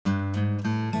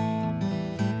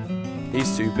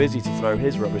He's too busy to throw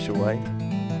his rubbish away.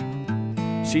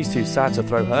 She's too sad to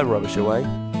throw her rubbish away.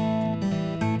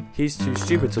 He's too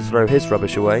stupid to throw his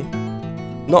rubbish away.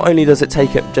 Not only does it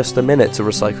take it just a minute to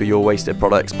recycle your wasted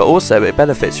products, but also it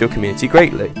benefits your community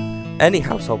greatly. Any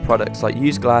household products like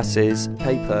used glasses,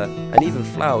 paper, and even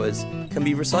flowers can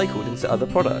be recycled into other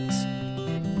products.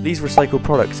 These recycled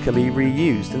products can be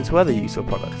reused into other useful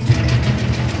products,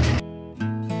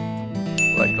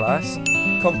 like glass,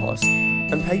 compost,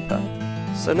 and paper.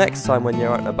 So next time when you're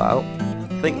out and about,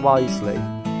 think wisely.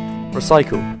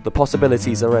 Recycle, the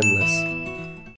possibilities are endless.